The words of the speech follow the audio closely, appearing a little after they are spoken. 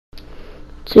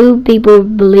Two people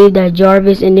believe that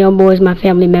Jarvis and Youngboy is my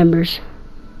family members.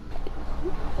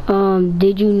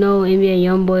 Did you know NBA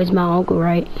Youngboy is my uncle,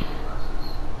 right?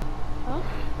 Huh?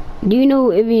 Do you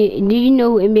know who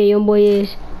NBA Youngboy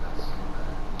is?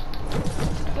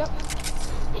 Yep.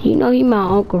 You know he my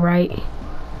uncle, right?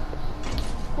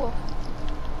 Cool.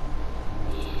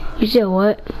 You said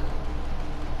what?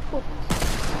 Cool.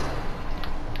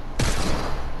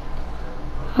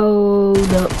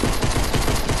 Hold up.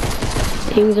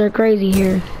 Things are crazy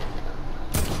here.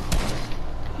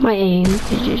 My aim is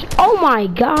just, oh my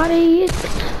god, he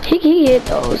hit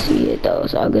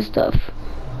those, all good stuff.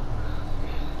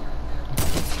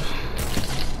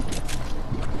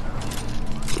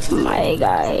 My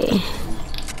guy.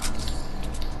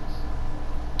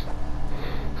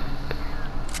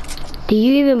 Do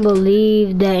you even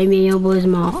believe that NBA Youngboy is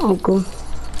my uncle?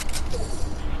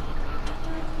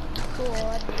 Cool.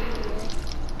 I believe you.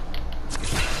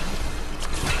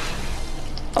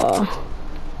 Oh.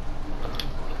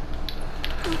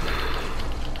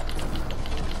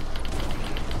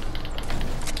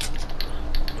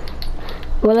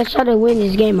 Well, let's try to win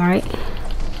this game, alright?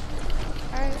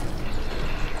 Alright.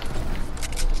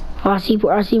 Oh, I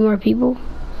see more people.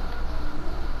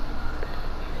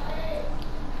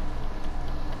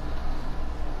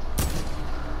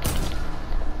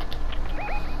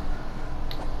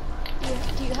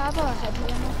 Yeah. Do you have a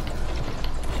heavy ammo?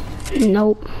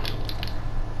 Nope.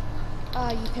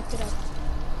 You picked it up.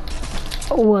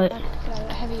 What?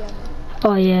 Heavy ammo.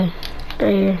 Oh yeah,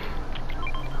 right here.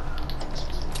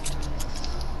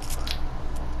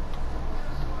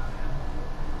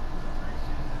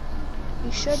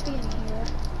 You should be in here.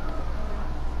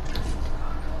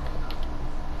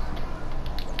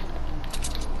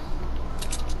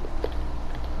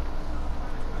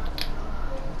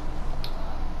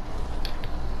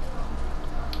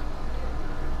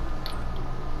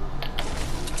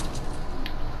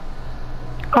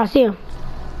 Oh, I see him.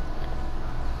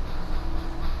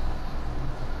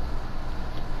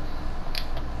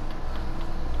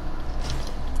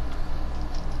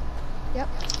 Yep.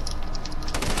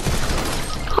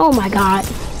 Oh my god.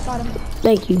 Got him.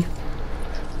 Thank you.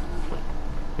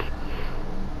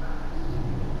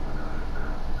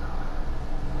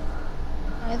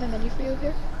 I have a menu for you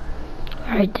here.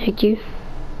 Alright, thank you.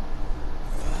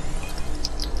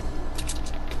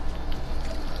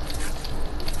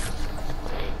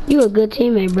 You a good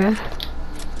teammate, bruh.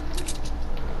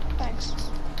 Thanks.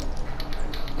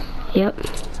 Yep.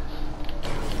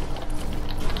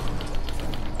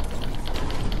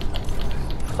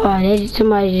 Oh,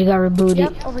 somebody just got rebooted.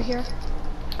 Yep, over here.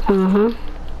 Uh-huh.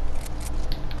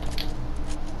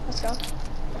 Let's go.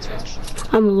 Let's rush.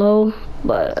 I'm low,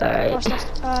 but alright.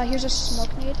 Here's a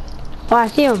smoke nade. Oh, I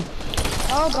see him.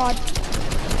 Oh god.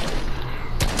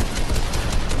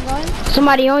 Run.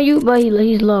 Somebody on you, but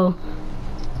he's low.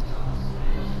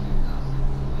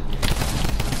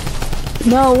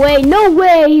 No way,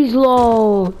 he's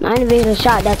low. I didn't even hit a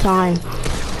shot that time.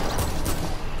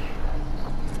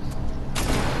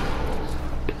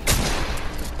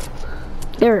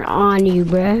 They're on you,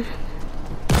 bruh.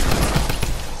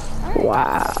 Right.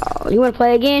 Wow. You wanna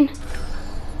play again?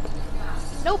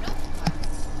 Nope.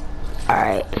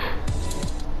 Alright.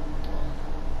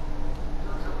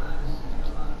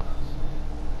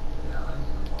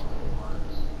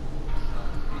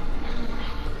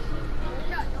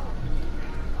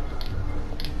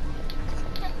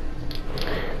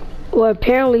 Well,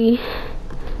 apparently,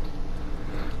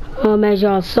 as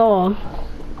y'all saw,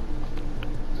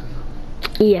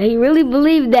 yeah, he really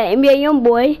believed that NBA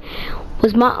Youngboy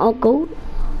was my uncle.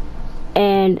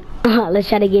 And let's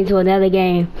try to get into another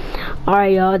game.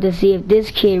 Alright, y'all, to see if this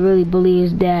kid really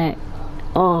believes that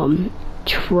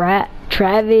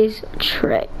Travis,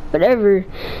 whatever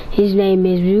his name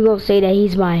is, we're gonna say that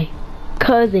he's my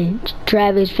cousin,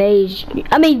 Jarvis.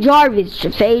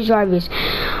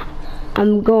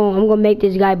 I'm gonna make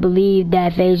this guy believe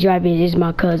that Jarvis is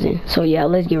my cousin. So yeah,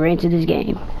 let's get right into this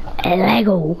game. And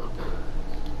Lego.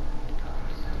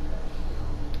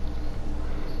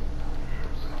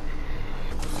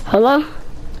 Hello?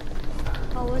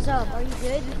 Oh, what's up? Are you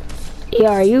good?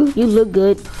 Yeah, are you? You look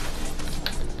good.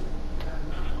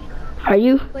 Are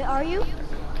you? Wait, are you?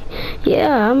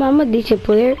 Yeah, I'm a decent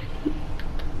player.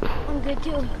 I'm good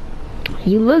too.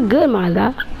 You look good, my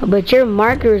guy. But your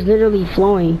marker is literally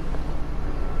flowing.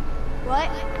 What?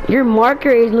 Your marker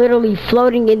is literally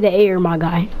floating in the air, my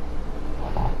guy.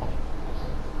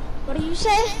 What do you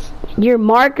say? Your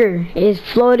marker is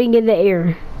floating in the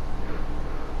air.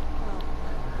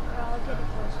 I'll get it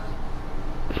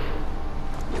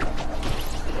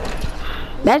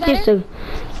first. That's just a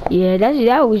Yeah,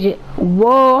 that was it.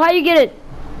 Whoa, how you get it?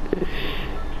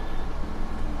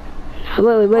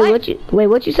 Wait,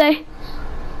 what you say?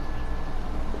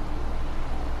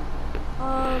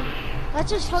 Let's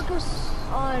just focus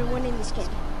on winning this game.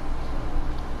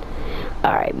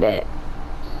 Alright, bet.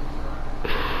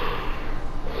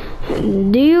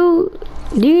 Do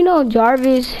you know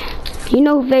Jarvis? You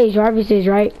know who FaZe Jarvis is,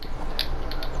 right?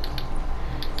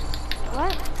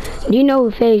 What? Do you know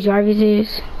who FaZe Jarvis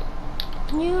is?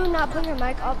 Can you not put your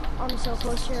mic up so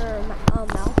close to your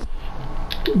mouth?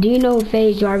 Do you know who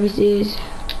FaZe Jarvis is?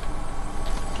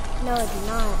 No, I do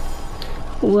not.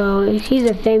 Well, he's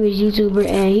a famous YouTuber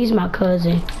and he's my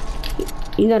cousin.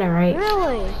 You know that, right?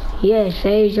 Really? Yes,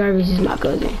 FaZe Jarvis is my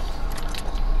cousin.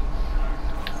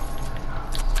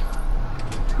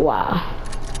 Wow.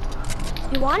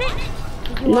 You want it?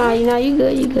 Nah, you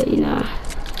good, you know.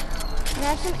 Can I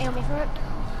have some ammo for it?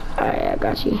 Alright, I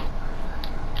got you.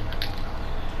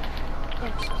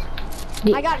 Thanks.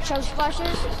 I got chug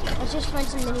splashes. Let's just find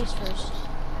some minis first.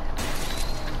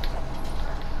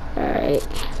 Alright.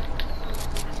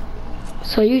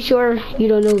 So you sure you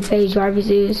don't know who FaZe Jarvis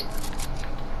is?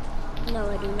 No,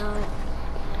 I do not.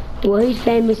 Well, he's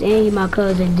famous and he's my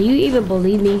cousin. Do you even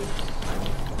believe me?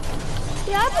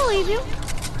 Yeah, I believe you.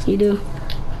 You do?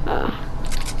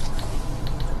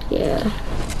 Yeah.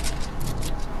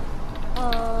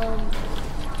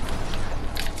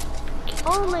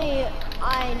 Only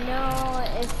I know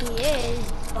if he is,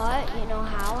 but you know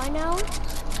how I know?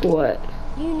 What?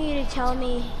 You need to tell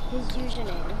me his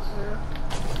username for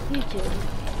YouTube.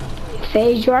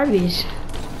 FaZe Jarvis.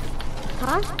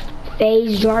 Huh?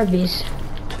 FaZe Jarvis.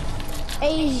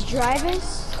 FaZe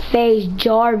Jarvis? FaZe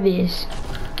Jarvis.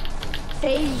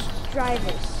 FaZe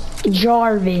Jarvis.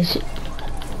 Jarvis.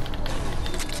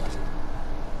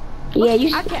 Yeah,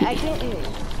 you. I can't hear you.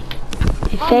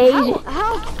 FaZe.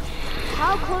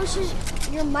 How close is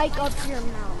your mic up to your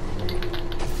mouth?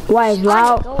 Why is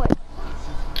loud? Go away.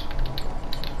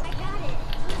 I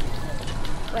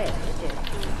got it. Wait,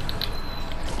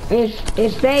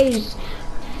 It's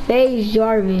FaZe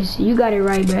Jarvis. You got it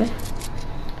right, bruh.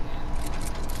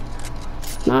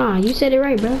 Nah, you said it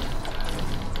right, bruh.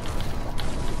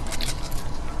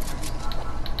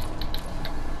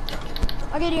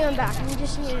 I'll get you in back. We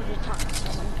just needed to talk to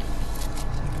someone.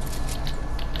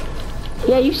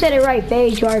 Yeah, you said it right,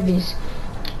 FaZe Jarvis.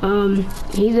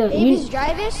 He's a. FaZe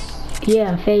Jarvis?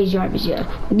 Yeah, FaZe Jarvis. Yeah.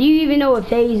 Do you even know what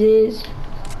FaZe is?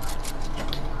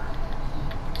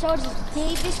 So it's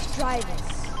Davis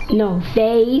Jarvis. No,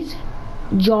 FaZe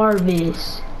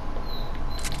Jarvis.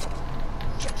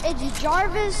 It's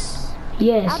Jarvis.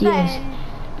 Yes, At the yes, end,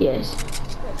 yes.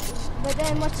 but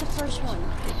then what's the first one?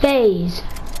 FaZe.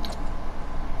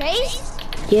 FaZe?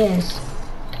 Yes,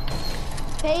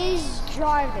 FaZe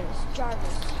Jarvis.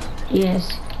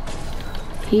 yes.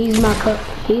 He's my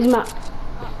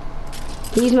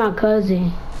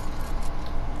cousin.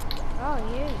 Oh,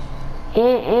 he is.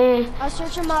 And I'll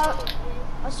search him up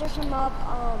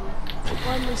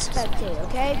when we spectate,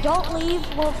 okay? Don't leave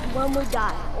when we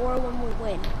die or when we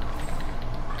win.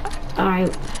 all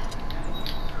right.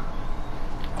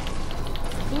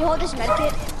 Can you hold this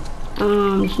medkit?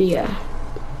 Yeah.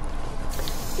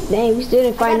 Dang, we still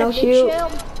didn't find no shield.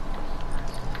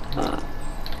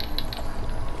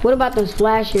 What about those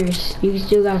flashers? You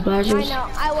still got flashers? I know,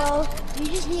 I will. You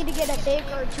just need to get a big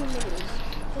or 2 minis.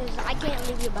 Because I can't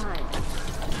leave you behind.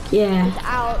 Yeah.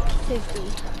 Without 50.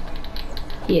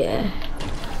 Yeah.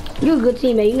 You're a good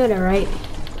teammate, you know that, right?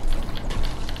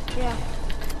 Yeah.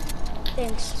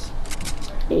 Thanks.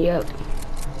 Yep.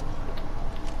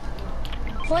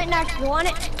 Flint knife, you want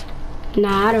it?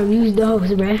 Nah, I don't use those,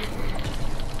 bruh.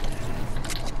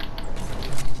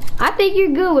 I think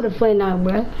you're good with a flint knife,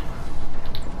 bruh.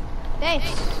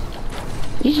 Thanks.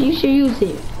 You should use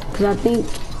it. Because I think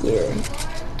you're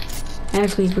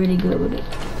actually pretty good with it.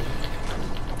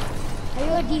 Are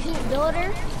you a decent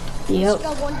builder? Yep. Let's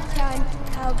go 1 to 10.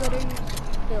 How good are you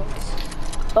builds?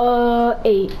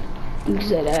 8. You can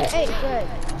say that. 8, good.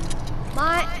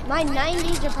 My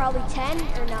 90s are probably 10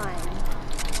 or 9.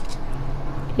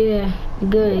 Yeah,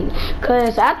 good.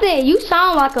 Cause I think you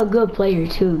sound like a good player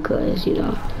too, cause you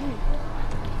know.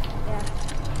 Yeah.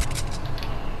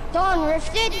 Dawn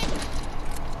rifted.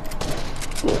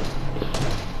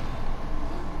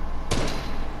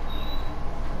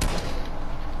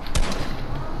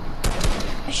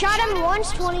 I shot him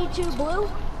once, 22 blue.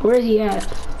 Where is he at?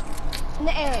 In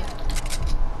the air.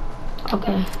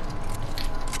 Okay.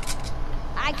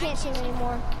 I can't see him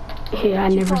anymore. Yeah, I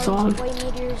never saw him. Way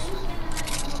meters.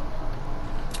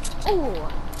 Ooh.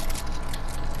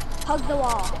 Hug the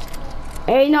wall.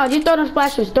 Hey, no, just throw them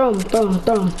splashers. Throw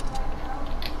them.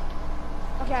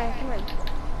 Okay, come here.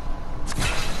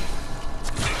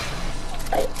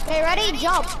 Okay, ready?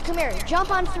 Jump. Come here. Jump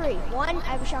on 3. 1, I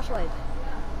have a shockwave.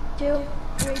 2,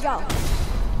 3, go.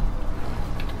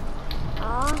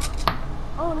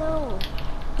 Oh no.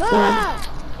 Ah!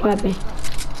 What happened?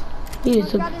 You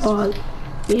just took fall.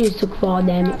 You just took fall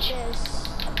damage.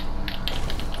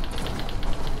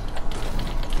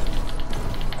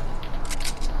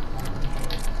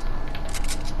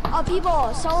 Oh,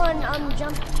 people, someone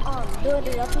jump build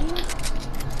it up in you.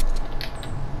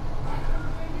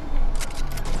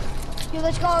 Dude,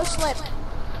 let's go slip.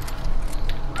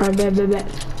 Alright, bet.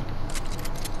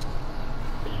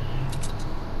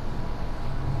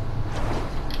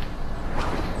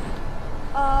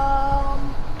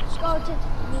 Let's go to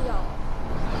Neo.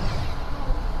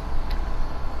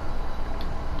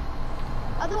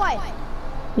 Other way.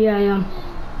 Yeah.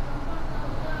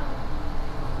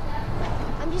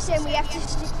 I'm just saying we have to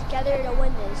stick together to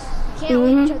win this. We can't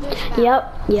leave each other's back.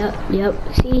 Yep.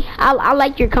 See, I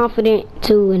like you're confident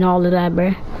too and all of that,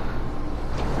 bruh.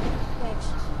 Thanks.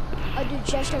 I'll do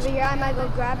chest over here. I might go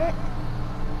grab it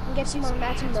and get some more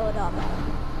mats and build it up.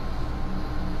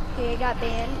 Okay, I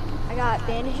got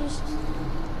bandages.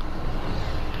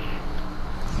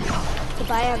 If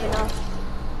I have enough.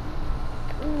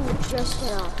 Ooh, just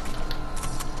enough.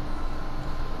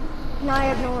 Now I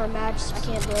have no more mats. I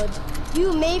can't build.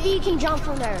 You maybe can jump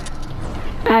from there.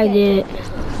 I did.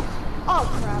 Oh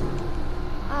crap.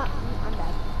 I'm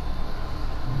bad.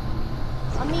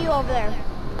 I'll meet you over there.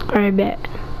 Alright, bet.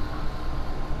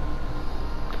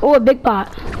 Oh, a big pot.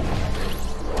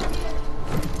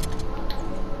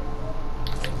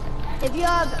 If you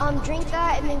have drink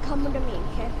that and then come to me,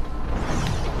 okay?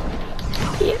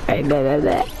 Yeah, alright,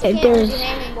 bet. Can't leave you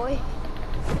hanging, boy.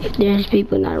 If there's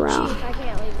people not around. Chief, I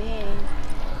can't leave you hanging.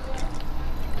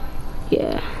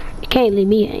 Yeah. You can't leave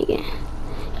me hanging.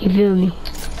 You feel me?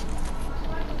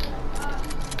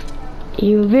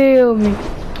 You feel me?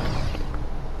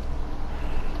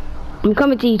 I'm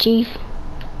coming to you, Chief.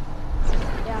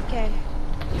 Yeah, okay.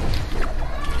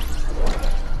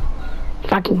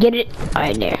 If I can get it,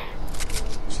 right there.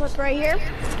 Slip right here.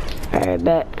 Alright,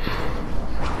 bet.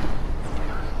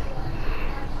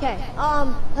 Okay,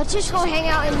 let's just go hang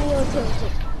out in the utility.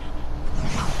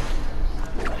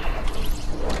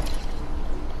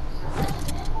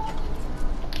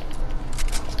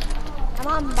 I'm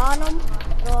on bottom.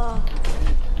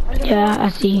 Yeah, I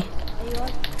see. There you are.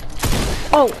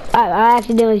 Oh, I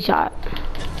accidentally shot.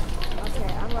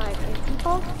 Okay, I'm like,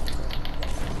 people? Do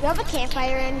you have a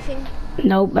campfire or anything?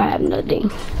 Nope, I have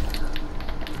nothing.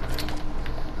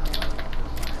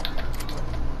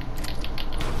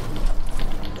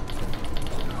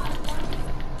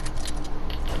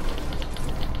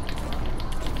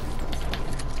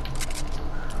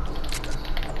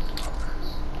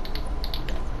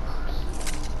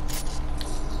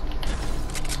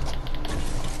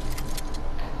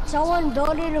 Someone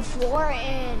built a floor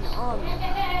in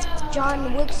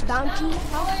John Wick's bounty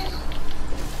house.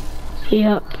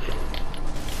 Yep.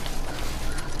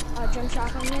 Jump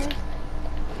shotgun there.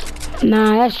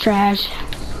 Nah, that's trash.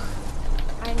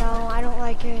 I know, I don't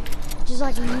like it. Just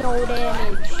like no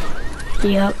damage.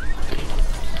 Yep.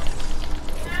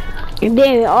 And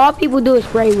then all people do is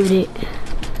spray with it.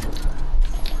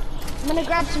 I'm gonna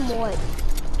grab some wood.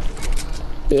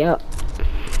 Yep.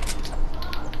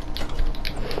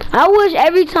 I wish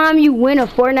every time you win a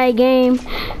Fortnite game,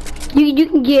 you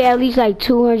can get at least like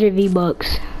 200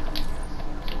 V-Bucks.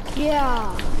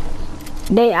 Yeah.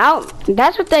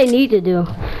 That's what they need to do.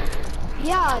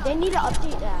 Yeah, they need to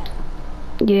update that.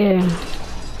 Yeah.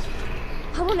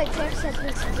 I want to text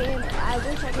Epic Game. I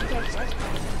wish I could text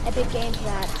Epic Games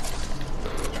that.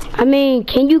 I mean,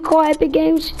 can you call Epic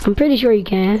Games? I'm pretty sure you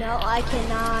can. No, I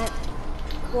cannot.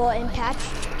 Well, in patch,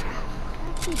 I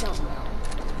actually don't know.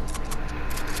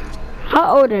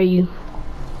 How old are you?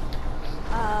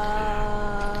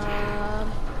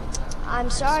 I'm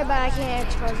sorry, but I can't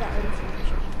expose that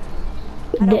information.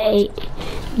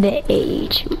 The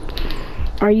age.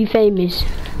 Are you famous?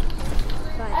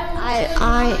 But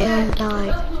I am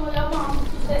not.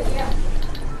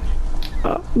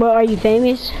 But are you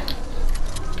famous?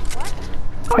 What?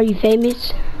 Are you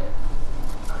famous?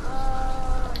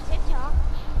 TikTok.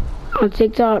 On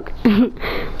TikTok?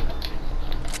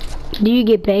 Do you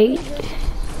get paid?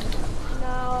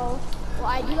 No. Well,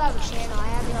 I do have a channel.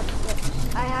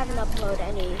 I haven't uploaded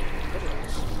any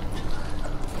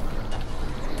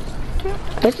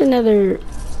videos. That's another.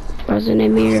 What's the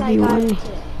name here? If you want.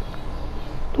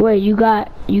 Wait, you got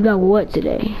what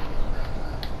today?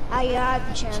 I got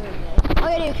the channel today.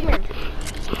 Okay, dude, come here.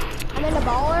 I'm in the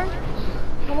baller.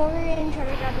 Come over here and try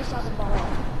to grab this other baller.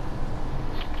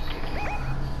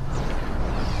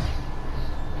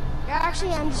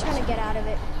 Actually, I'm just gonna get out of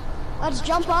it. Let's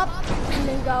jump up and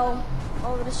then go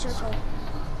over the circle.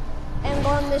 And go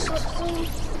on this slip swing.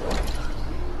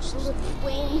 Slip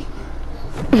swing.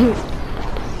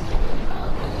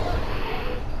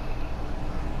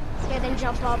 Okay, then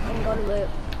jump up and go to loop.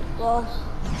 Well,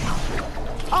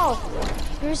 oh,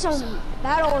 there's some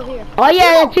battle over here. Oh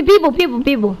yeah,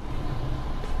 people.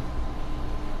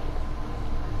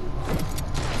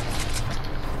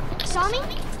 Saw me?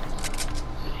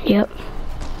 Yep.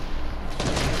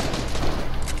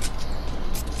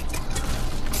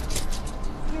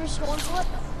 You're storm flip?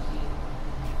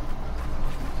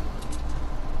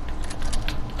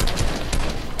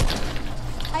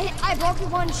 I broke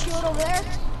one shield over there.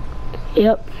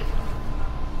 Yep.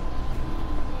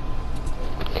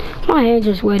 My hands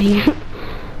are sweaty.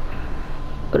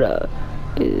 What up?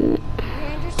 Your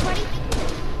hands are sweaty?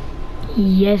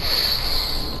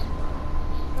 Yes.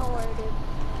 Don't worry,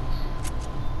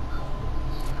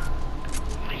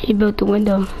 dude. He built the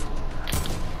window.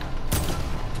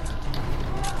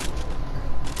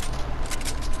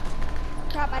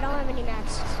 Crap, I don't have any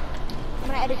mats. I'm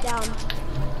gonna edit down.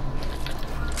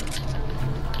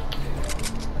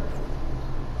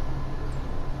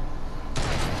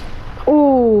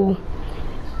 Ooh.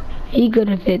 He could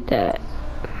have hit that.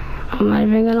 I'm not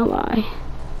even gonna lie.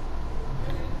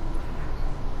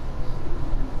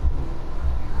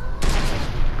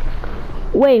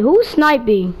 Wait, who's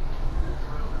sniping?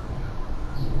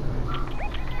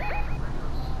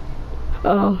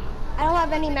 Oh. I don't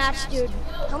have any mats, dude.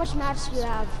 How much mats do you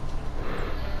have?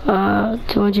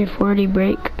 240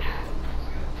 break.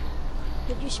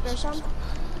 Did you spare some?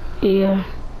 Yeah.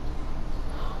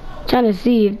 Trying to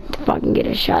see if I can get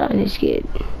a shot on this kid.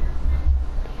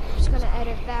 Just gonna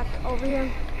edit back over here.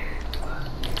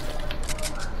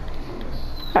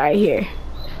 Alright, here.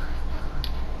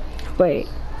 Wait.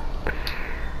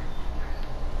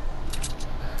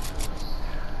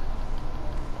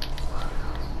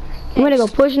 I'm gonna go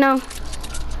push now.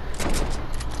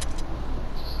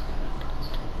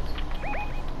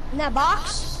 In that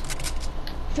box?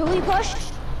 Should we push?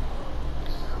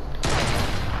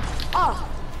 Oh.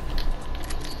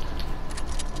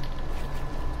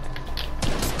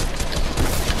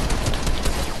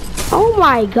 Oh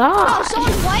my Oh, god.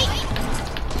 someone's white.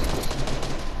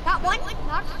 Got one.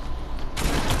 Knock.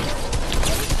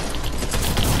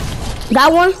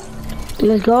 Got one?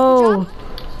 Let's go.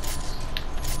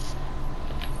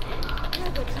 You're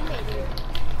a good teammate, dude.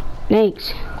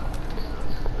 Thanks.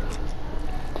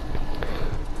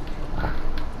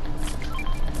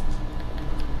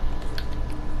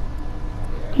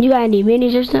 You got any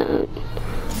minis or something?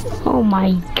 Oh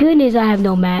my goodness, I have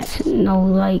no mats. No,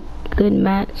 like, good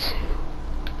mats.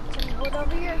 Some wood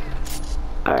over here.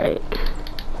 Alright.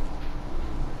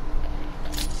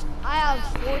 I have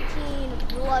 14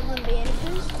 gloves and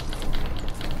bandages.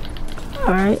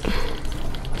 Alright.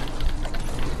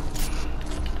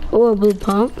 Oh, a blue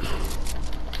pump.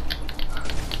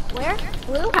 Where?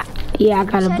 Blue? Yeah, I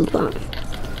got a blue pump.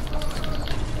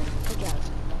 Good job.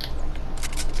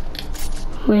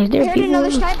 Wait, is there I heard people?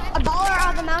 another snipe. A baller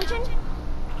out of the mountain.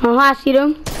 I see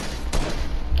them.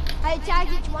 I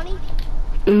tagged each one.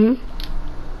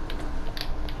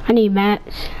 I need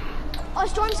mats. Oh,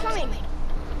 storm's coming.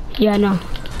 Yeah, I know.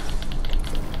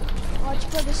 Oh, let's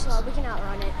go this slow. We can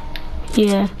outrun it.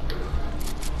 Yeah,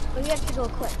 But we have to go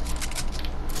quick.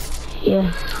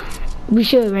 yeah. We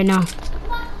should right now.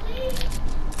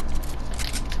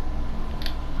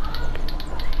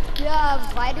 Do you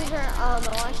have gliders or a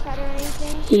launch pad or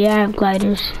anything? Yeah, I have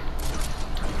gliders.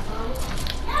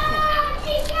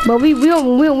 But we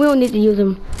don't need to use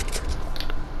them.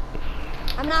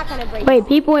 I'm not gonna break. Wait,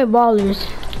 people and ballers.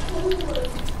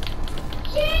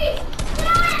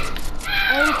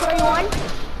 Only 31.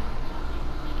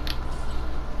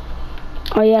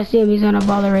 Oh yeah, I see him. He's on a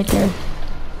baller right there.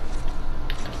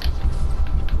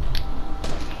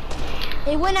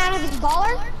 He went out of his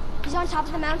baller. He's on top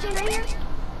of the mountain right here.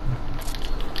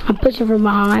 I'm pushing from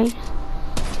behind.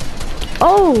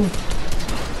 Oh!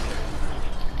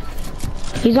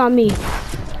 He's on me.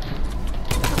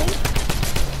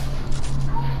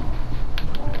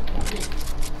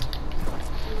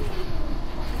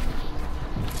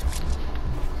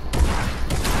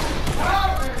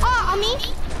 Oh, on me.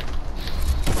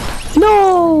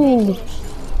 No!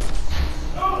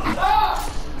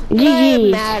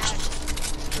 GG.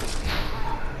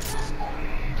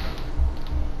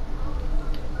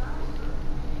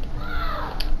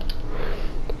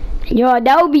 Yo,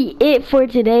 that would be it for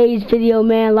today's video,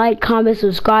 man. Like, comment,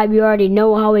 subscribe. You already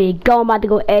know how it go. I'm about to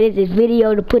go edit this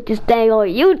video to put this thing on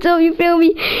YouTube. You feel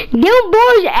me? Them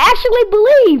boys actually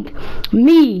believed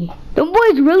me. Them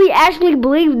boys really actually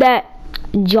believe that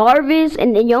Jarvis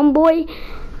and the young boy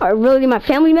are really my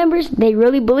family members. They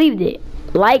really believed it.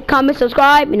 Like, comment,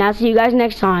 subscribe, and I'll see you guys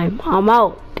next time. I'm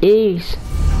out. Peace.